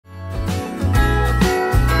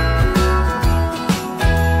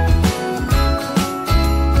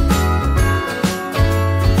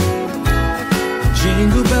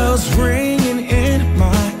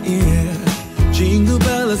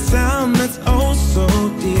so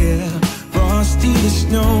dear. Frosty the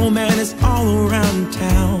snowman is all around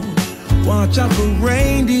town. Watch out for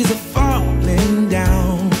reindeers are falling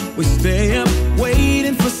down. We stay up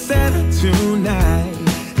waiting for Santa tonight.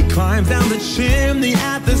 He climbs down the chimney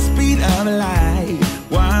at the speed of light,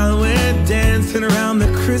 while we're dancing around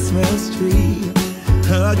the Christmas tree,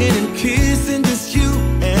 hugging and kissing just you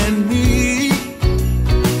and me.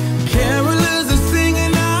 Carolers are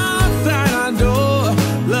singing outside our door,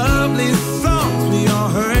 lovely songs we all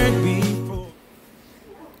heard before.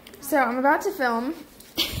 So I'm about to film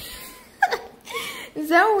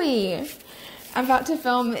Zoe. I'm about to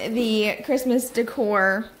film the Christmas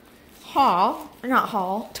decor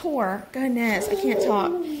tour. Goodness, I can't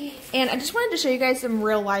talk. And I just wanted to show you guys some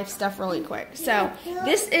real life stuff really quick. So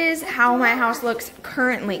this is how my house looks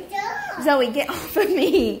currently. Zoe, get off of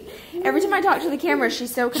me. Every time I talk to the camera,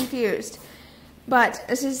 she's so confused. But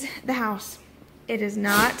this is the house. It is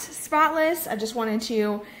not spotless. I just wanted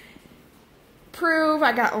to prove.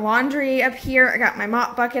 I got laundry up here. I got my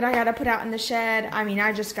mop bucket I gotta put out in the shed. I mean,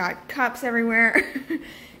 I just got cups everywhere.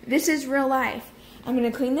 This is real life. I'm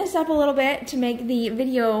gonna clean this up a little bit to make the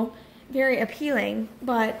video very appealing,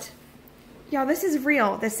 but y'all, this is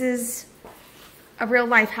real. This is a real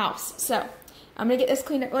life house. So I'm gonna get this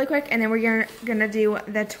cleaned up really quick, and then we're gonna do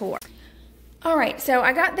the tour. All right, so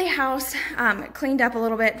I got the house cleaned up a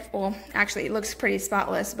little bit. Well, actually, it looks pretty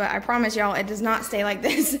spotless, but I promise y'all it does not stay like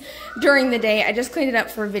this during the day. I just cleaned it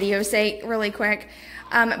up for video's sake really quick.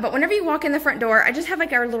 But whenever you walk in the front door, I just have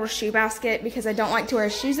like our little shoe basket because I don't like to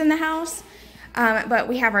wear shoes in the house. But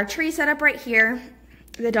we have our tree set up right here.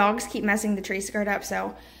 The dogs keep messing the tree skirt up,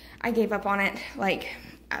 so I gave up on it like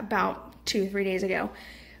about 2 or 3 days ago.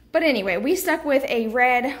 But anyway, we stuck with a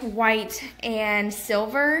red, white, and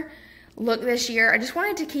silver look this year. I just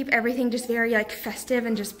wanted to keep everything just very like festive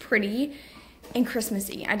and just pretty and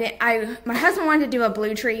Christmassy. My husband wanted to do a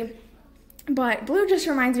blue tree, but blue just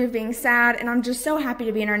reminds me of being sad, and I'm just so happy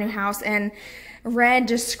to be in our new house, and red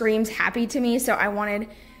just screams happy to me, so I wanted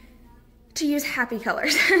to use happy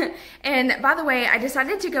colors. And by the way, I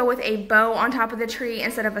decided to go with a bow on top of the tree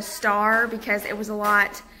instead of a star because it was a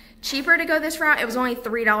lot cheaper to go this route. It was only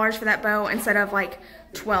 $3 for that bow instead of like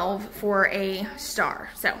 $12 for a star.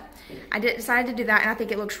 So I decided to do that, and I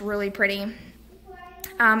think it looks really pretty.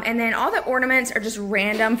 And then all the ornaments are just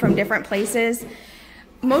random from different places.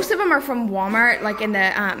 Most of them are from Walmart, like in the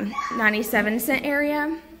 97-cent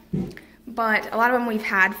area. But a lot of them we've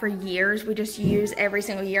had for years. We just use every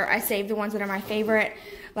single year. I save the ones that are my favorite,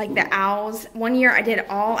 like the owls. One year I did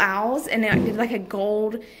all owls, and I did like a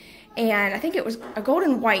gold, and I think it was a gold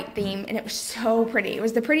and white theme, and it was so pretty. It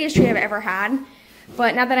was the prettiest tree I've ever had.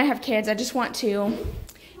 But now that I have kids, I just want to,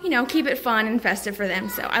 you know, keep it fun and festive for them.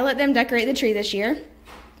 So I let them decorate the tree this year.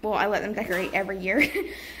 Well, I let them decorate every year.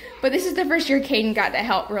 But this is the first year Caden got to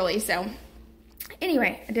help, really. So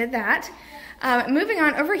anyway, I did that. Moving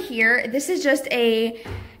on over here, this is just a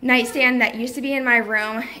nightstand that used to be in my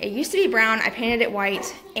room. It used to be brown. I painted it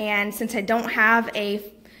white. And since I don't have a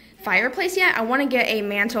fireplace yet, I want to get a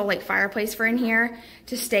mantle like fireplace for in here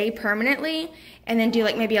to stay permanently, and then do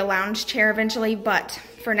like maybe a lounge chair eventually. But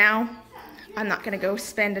for now, I'm not going to go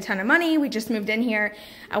spend a ton of money. We just moved in here.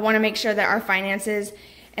 I want to make sure that our finances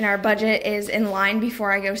and our budget is in line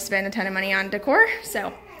before I go spend a ton of money on decor.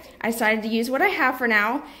 So I decided to use what I have for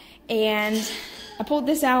now. And I pulled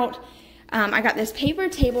this out. I got this paper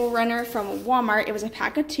table runner from Walmart. It was a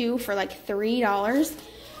pack of 2 for like $3.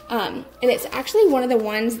 And it's actually one of the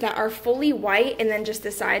ones that are fully white and then just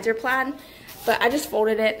the sides are plaid. But I just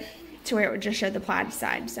folded it to where it would just show the plaid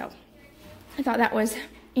side. So I thought that was,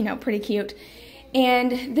 you know, pretty cute.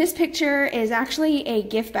 And this picture is actually a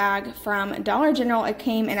gift bag from Dollar General. It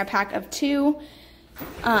came in a pack of 2.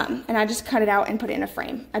 And I just cut it out and put it in a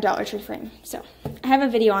frame, a Dollar Tree frame. So I have a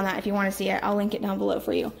video on that if you want to see it. I'll link it down below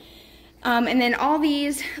for you. And then all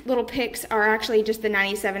these little picks are actually just the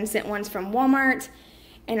 97-cent ones from Walmart.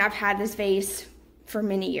 And I've had this vase for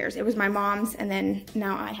many years. It was my mom's, and then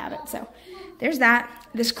now I have it. So there's that.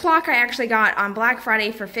 This clock I actually got on Black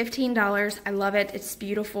Friday for $15. I love it. It's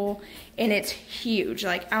beautiful, and it's huge.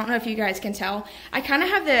 Like, I don't know if you guys can tell. I kind of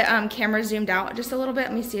have the camera zoomed out just a little bit.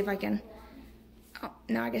 Let me see if I can. Oh,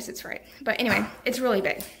 no, I guess it's right. But anyway, it's really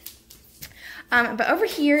big. But over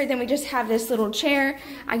here, then we just have this little chair.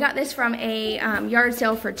 I got this from a yard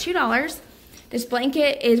sale for $2. This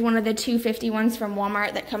blanket is one of the $2.50 ones from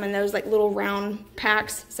Walmart that come in those like little round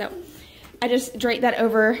packs. So I just draped that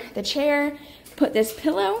over the chair, put this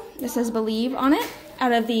pillow that says Believe on it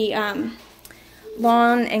out of the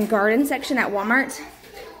lawn and garden section at Walmart.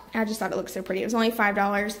 I just thought it looked so pretty. It was only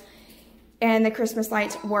 $5. And the Christmas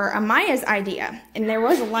lights were Amaya's idea. And there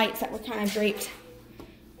was lights that were kind of draped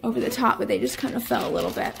over the top, but they just kind of fell a little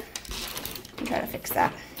bit. I'll try to fix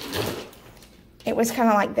that. It was kind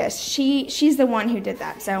of like this. She's the one who did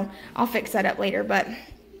that, so I'll fix that up later. But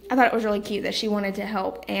I thought it was really cute that she wanted to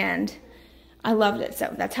help, and I loved it.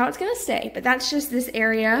 So that's how it's going to stay. But that's just this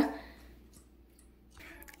area.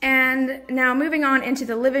 And now moving on into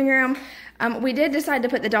the living room, we did decide to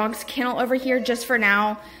put the dog's kennel over here just for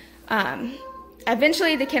now.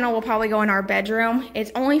 Eventually the kennel will probably go in our bedroom. It's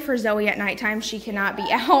only for Zoe at nighttime. She cannot be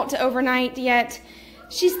out overnight yet.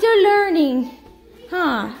 She's still learning.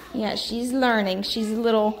 Huh? Yeah, she's learning. She's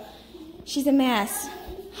a mess.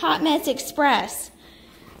 Hot mess express.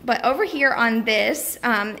 But over here on this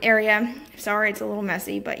area, sorry it's a little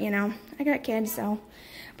messy, but you know, I got kids, so.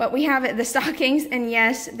 But we have the stockings, and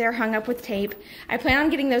yes, they're hung up with tape. I plan on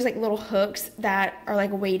getting those like little hooks that are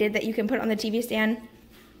like weighted that you can put on the TV stand.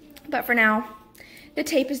 But for now, the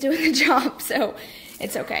tape is doing the job, so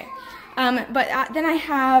it's okay. But then I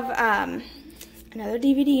have another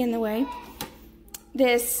DVD in the way.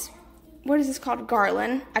 This, what is this called?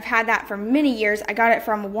 Garland. I've had that for many years. I got it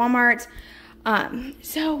from Walmart.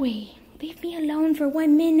 Zoe, leave me alone for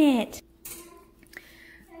 1 minute.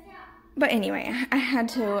 But anyway, I had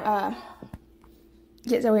to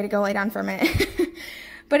get Zoe to go lay down for a minute.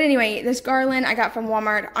 But anyway, this garland I got from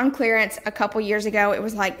Walmart on clearance a couple years ago. It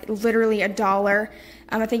was like literally $1.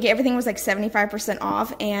 I think everything was like 75%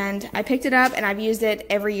 off, and I picked it up and I've used it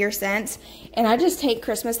every year since. And I just take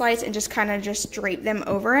Christmas lights and just kind of just drape them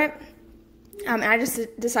over it. And I just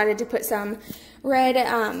decided to put some red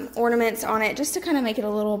ornaments on it just to kind of make it a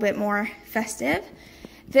little bit more festive.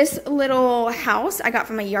 This little house I got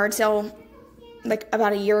from a yard sale like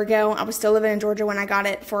about a year ago. I was still living in Georgia when I got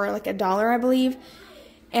it for like $1, I believe.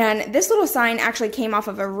 And this little sign actually came off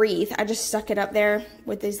of a wreath. I just stuck it up there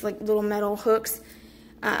with these like little metal hooks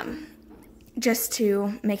just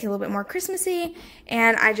to make it a little bit more Christmassy.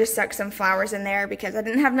 And I just stuck some flowers in there because I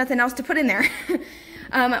didn't have nothing else to put in there.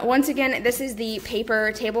 Once again, this is the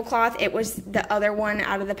paper tablecloth. It was the other one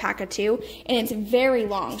out of the pack of 2, and it's very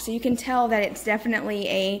long, so you can tell that it's definitely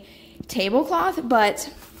a tablecloth,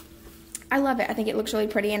 but I love it. I think it looks really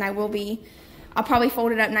pretty, and I'll probably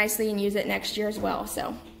fold it up nicely and use it next year as well.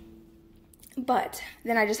 So, but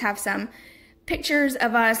then I just have some pictures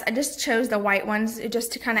of us. I just chose the white ones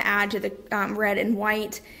just to kind of add to the red and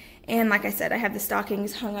white, and like I said, I have the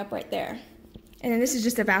stockings hung up right there. And then this is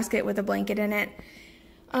just a basket with a blanket in it.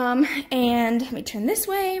 And let me turn this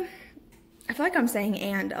way. I feel like I'm saying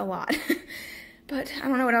 "and" a lot, but I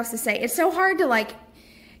don't know what else to say. It's so hard to like,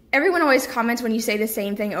 everyone always comments when you say the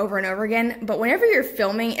same thing over and over again, but whenever you're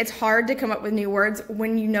filming, it's hard to come up with new words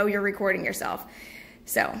when you know you're recording yourself.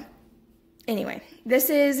 So anyway, this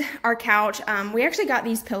is our couch. We actually got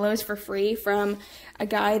these pillows for free from a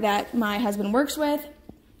guy that my husband works with.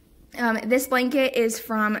 This blanket is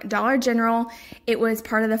from Dollar General. It was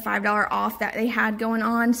part of the $5 off that they had going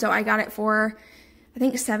on, so I got it for, I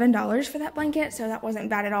think, $7 for that blanket, so that wasn't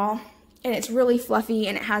bad at all. And it's really fluffy,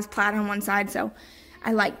 and it has plaid on one side, so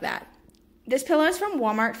I like that. This pillow is from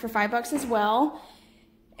Walmart for $5 as well,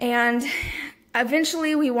 and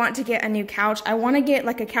eventually we want to get a new couch. I want to get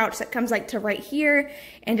like a couch that comes like to right here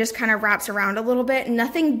and just kind of wraps around a little bit.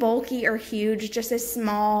 Nothing bulky or huge, just a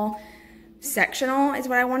small sectional is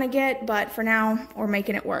what I want to get, but for now we're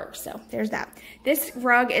making it work, so there's that. This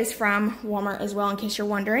rug is from Walmart as well, in case you're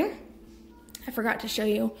wondering. I forgot to show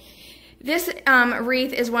you. This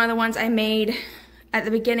wreath is one of the ones I made at the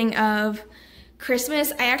beginning of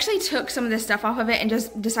Christmas. I actually took some of the stuff off of it and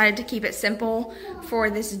just decided to keep it simple for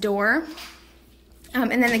this door. And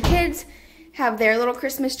then the kids have their little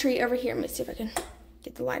Christmas tree over here. Let me see if I can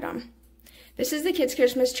get the light on. This is the kids'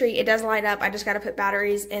 Christmas tree. It does light up. I just got to put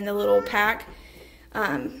batteries in the little pack.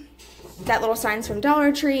 That little sign's from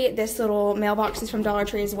Dollar Tree. This little mailbox is from Dollar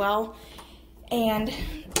Tree as well. And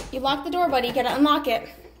you lock the door, buddy. You got to unlock it.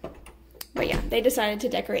 But yeah, they decided to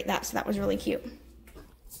decorate that, so that was really cute.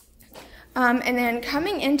 And then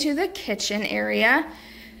coming into the kitchen area,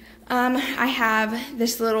 I have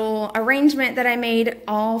this little arrangement that I made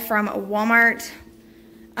all from Walmart.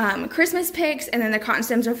 Christmas picks, and then the cotton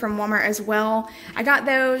stems are from Walmart as well. I got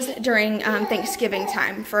those during Thanksgiving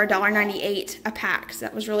time for $1.98 a pack, so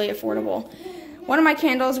that was really affordable. One of my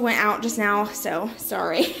candles went out just now, so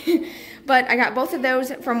sorry. But I got both of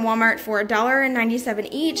those from Walmart for $1.97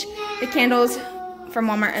 each. The candles from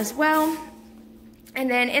Walmart as well. And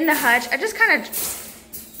then in the hutch, I just kind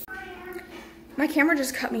of, my camera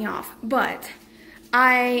just cut me off, but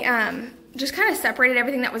I just kind of separated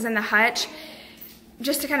everything that was in the hutch.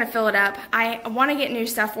 just to kind of fill it up. I want to get new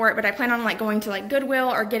stuff for it, but I plan on like going to like Goodwill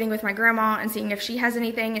or getting with my grandma and seeing if she has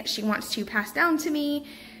anything she wants to pass down to me.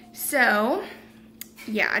 So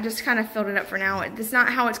yeah, I just kind of filled it up for now. It's not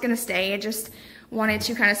how it's going to stay. I just wanted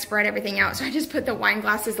to kind of spread everything out. So I just put the wine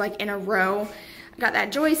glasses like in a row. I got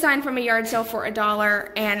that Joy sign from a yard sale for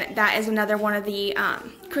 $1, and that is another one of the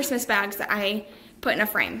Christmas bags that I put in a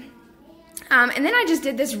frame. And then I just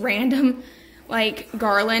did this random like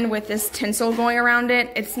garland with this tinsel going around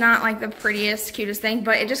it. It's not like the prettiest, cutest thing,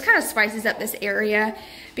 but it just kind of spices up this area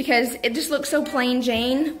because it just looks so plain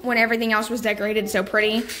Jane when everything else was decorated so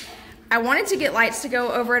pretty. I wanted to get lights to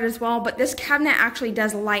go over it as well, but this cabinet actually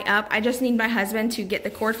does light up. I just need my husband to get the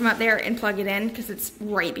cord from up there and plug it in because it's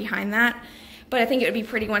right behind that. But I think it would be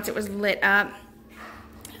pretty once it was lit up.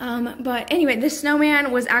 But anyway, this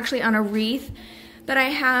snowman was actually on a wreath that I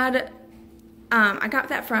had. I got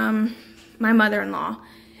that from my mother-in-law,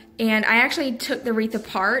 and I actually took the wreath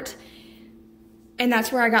apart, and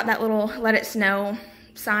that's where I got that little let it snow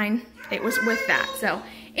sign. It was with that. So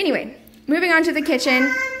anyway, moving on to the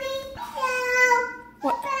kitchen.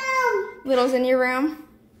 What? Little's in your room?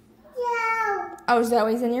 Yeah. Oh,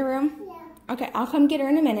 Zoe's in your room? Yeah. Okay, I'll come get her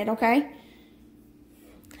in a minute, okay?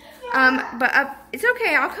 It's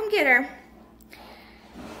okay, I'll come get her.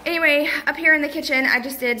 Anyway, up here in the kitchen, I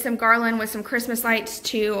just did some garland with some Christmas lights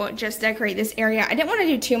to just decorate this area. I didn't want to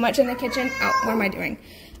do too much in the kitchen. Oh, what am I doing?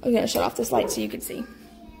 I'm going to shut off this light so you can see.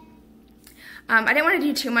 I didn't want to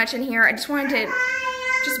do too much in here. I just wanted to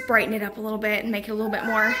just brighten it up a little bit and make it a little bit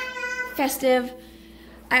more festive.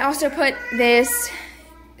 I also put this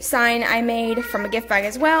sign I made from a gift bag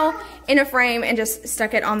as well in a frame and just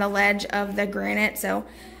stuck it on the ledge of the granite. So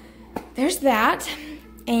there's that.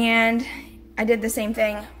 And I did the same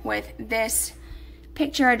thing with this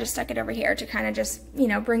picture. I just stuck it over here to kind of just, you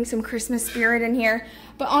know, bring some Christmas spirit in here.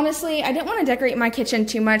 But honestly, I didn't want to decorate my kitchen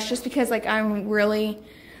too much just because like I'm really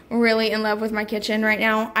in love with my kitchen right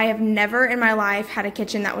now. I have never in my life had a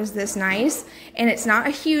kitchen that was this nice, and it's not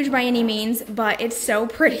a huge by any means, but it's so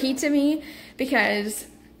pretty to me because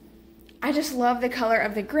I just love the color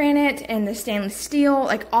of the granite and the stainless steel,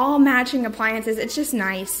 like all matching appliances. It's just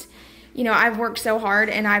nice. You know, I've worked so hard,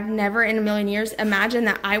 and I've never in a million years imagined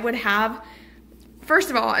that I would have, first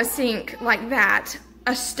of all, a sink like that,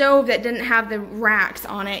 a stove that didn't have the racks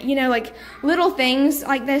on it. You know, like little things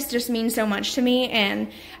like this just mean so much to me,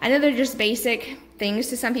 and I know they're just basic things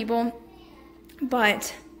to some people,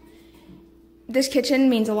 but this kitchen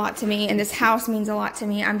means a lot to me, and this house means a lot to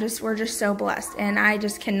me. We're just so blessed, and I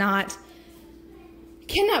just cannot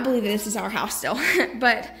believe that this is our house still.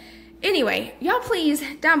 But anyway, y'all please,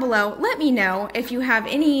 down below, let me know if you have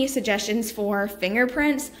any suggestions for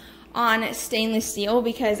fingerprints on stainless steel,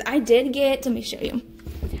 because I did get, let me show you.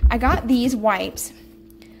 I got these wipes,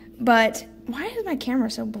 but why is my camera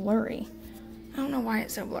so blurry? I don't know why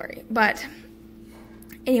it's so blurry, but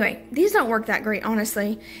anyway, these don't work that great,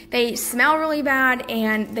 honestly. They smell really bad,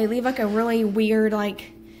 and they leave like a really weird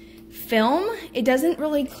like film. It doesn't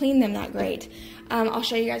really clean them that great. I'll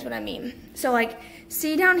show you guys what I mean. So like,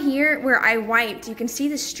 see down here where I wiped, you can see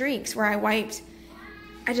the streaks where I wiped.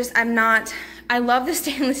 I love the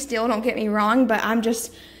stainless steel, don't get me wrong, but I'm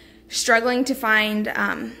just struggling to find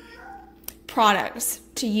products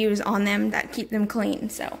to use on them that keep them clean.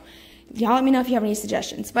 So y'all let me know if you have any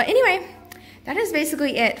suggestions. But anyway, that is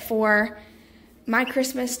basically it for my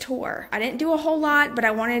Christmas tour. I didn't do a whole lot, but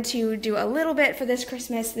I wanted to do a little bit for this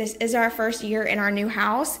Christmas. This is our first year in our new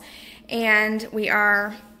house, and we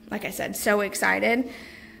are, like I said, so excited.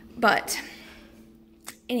 But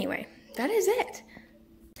anyway, that is it.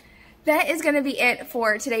 That is going to be it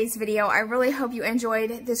for today's video. I really hope you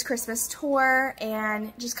enjoyed this Christmas tour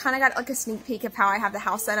and just kind of got like a sneak peek of how I have the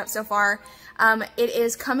house set up so far. It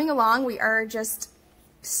is coming along. We are just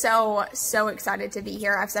so excited to be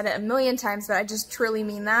here. I've said it a million times, but I just truly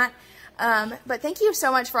mean that. But thank you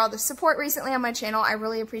so much for all the support recently on my channel. I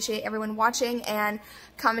really appreciate everyone watching and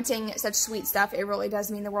commenting such sweet stuff. It really does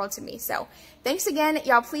mean the world to me. So thanks again.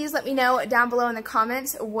 Y'all please let me know down below in the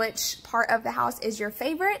comments which part of the house is your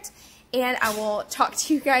favorite, and I will talk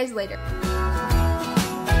to you guys later.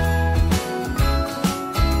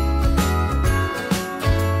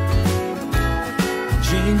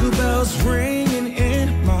 Jingle bells ringing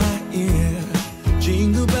in my ear.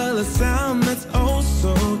 Jingle bell, a sound that's oh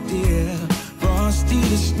so dear. Frosty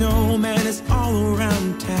the snowman is all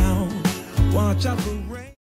around town. Watch out for